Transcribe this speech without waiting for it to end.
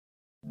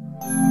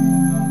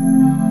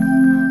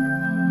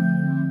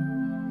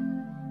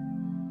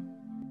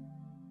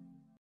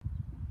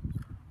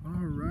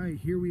Alright,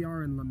 here we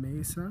are in La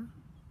Mesa.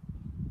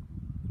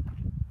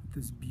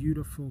 This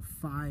beautiful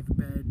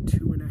 5-bed,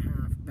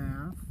 2.5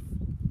 bath,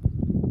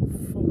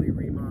 fully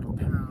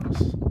remodeled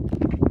house.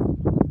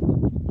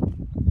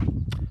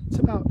 It's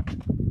about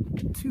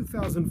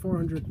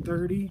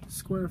 2,430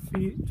 square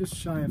feet, just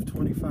shy of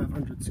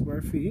 2,500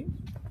 square feet.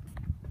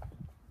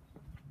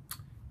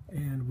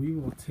 And we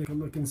will take a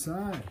look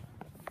inside.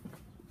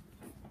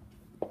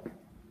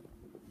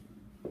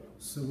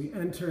 So we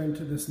enter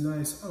into this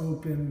nice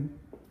open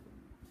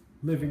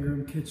living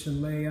room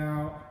kitchen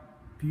layout.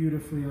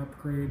 Beautifully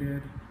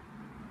upgraded,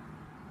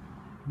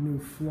 new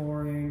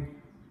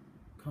flooring,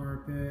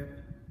 carpet,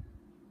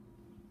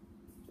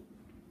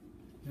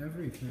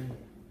 everything.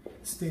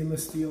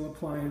 Stainless steel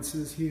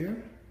appliances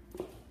here.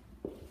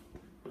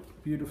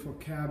 Beautiful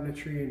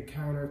cabinetry and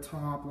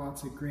countertop,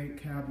 lots of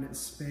great cabinet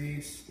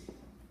space.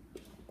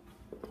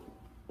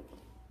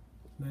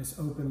 Nice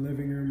open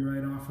living room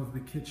right off of the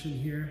kitchen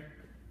here.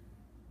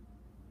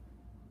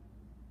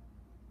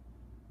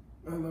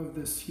 I love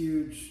this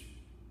huge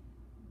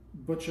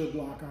butcher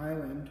block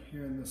island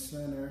here in the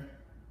center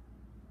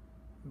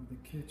of the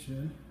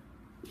kitchen.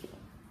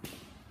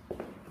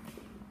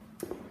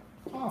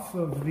 Off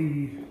of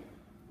the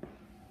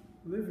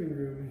living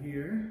room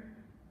here,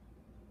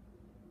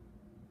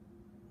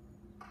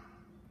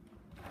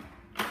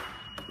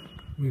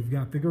 we've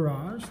got the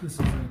garage. This is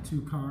a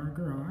 2-car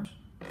garage,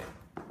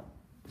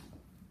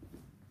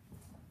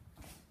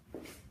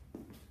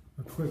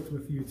 equipped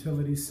with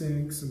utility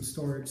sinks, some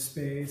storage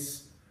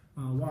space,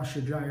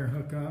 washer dryer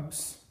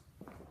hookups.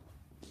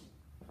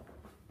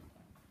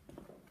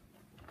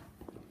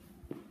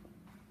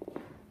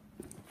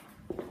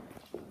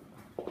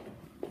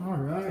 All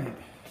right,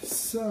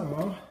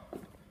 so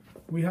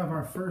we have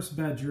our first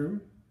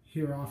bedroom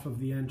here off of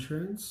the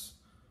entrance.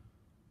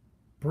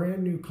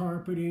 Brand new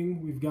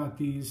carpeting. We've got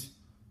these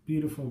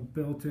beautiful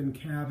built-in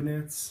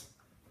cabinets.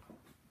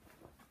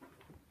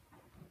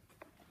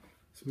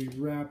 So we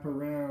wrap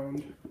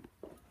around.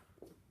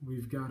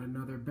 We've got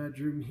another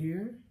bedroom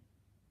here.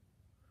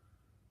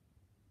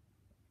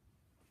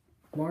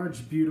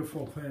 Large,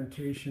 beautiful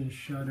plantation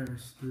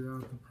shutters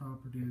throughout the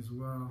property as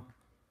well.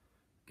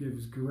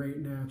 Gives great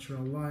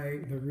natural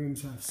light. The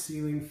rooms have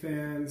ceiling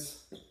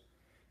fans.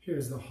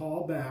 Here's the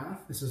hall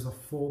bath. This is a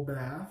full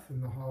bath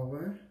in the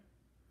hallway.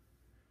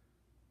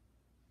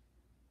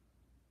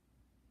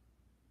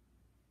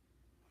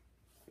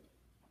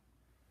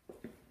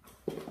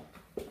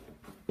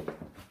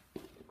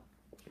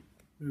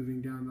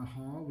 Moving down the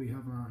hall, we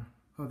have our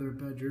other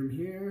bedroom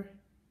here.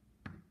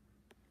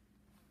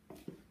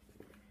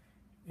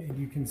 And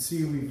you can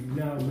see we've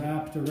now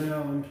wrapped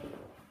around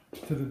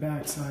to the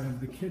back side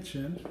of the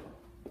kitchen.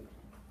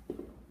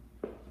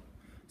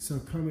 So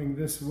coming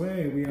this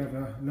way, we have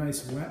a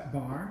nice wet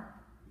bar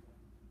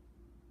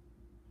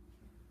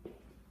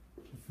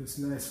with this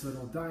nice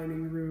little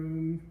dining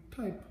room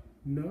type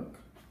nook.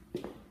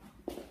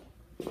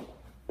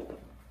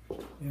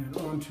 And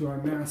onto our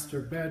master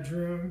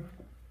bedroom.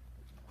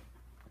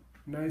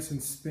 Nice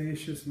and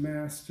spacious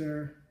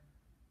master.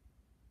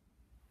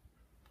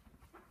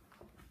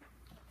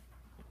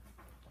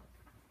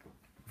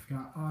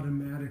 Got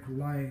automatic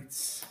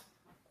lights.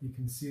 You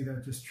can see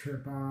that just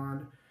trip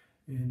on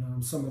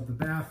in some of the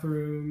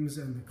bathrooms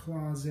and the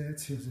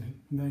closets. Here's a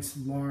nice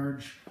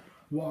large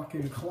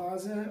walk-in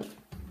closet.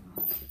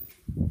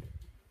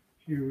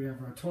 Here we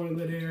have our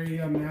toilet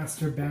area,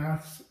 master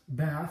bath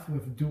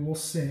with dual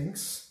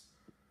sinks,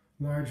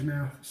 large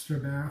master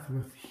bath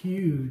with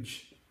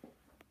huge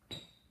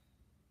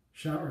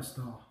shower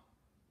stall.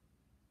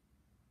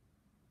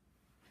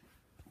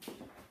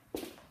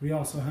 We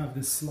also have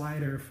this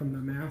slider from the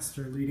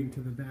master leading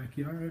to the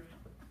backyard.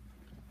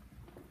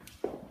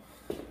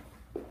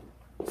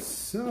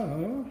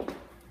 So,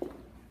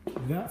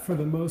 that for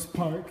the most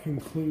part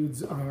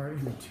concludes our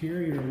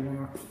interior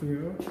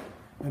walkthrough.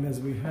 And as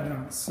we head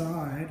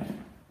outside,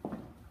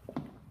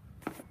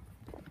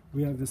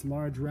 we have this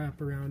large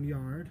wraparound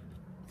yard.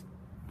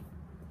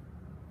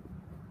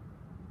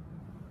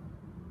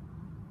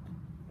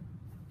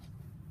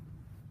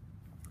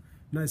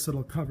 Nice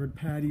little covered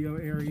patio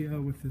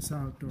area with this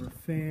outdoor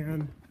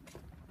fan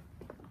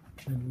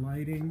and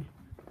lighting.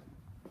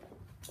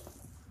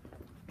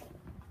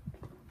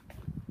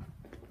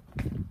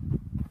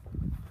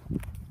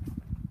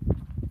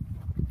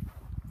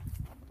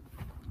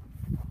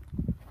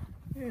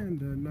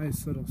 And a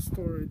nice little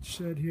storage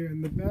shed here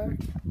in the back.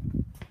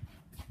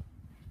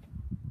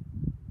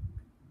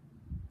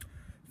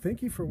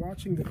 Thank you for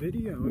watching the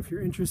video. If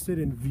you're interested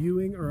in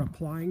viewing or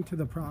applying to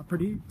the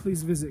property,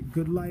 please visit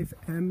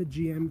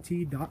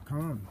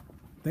goodlifemgmt.com.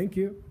 Thank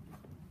you.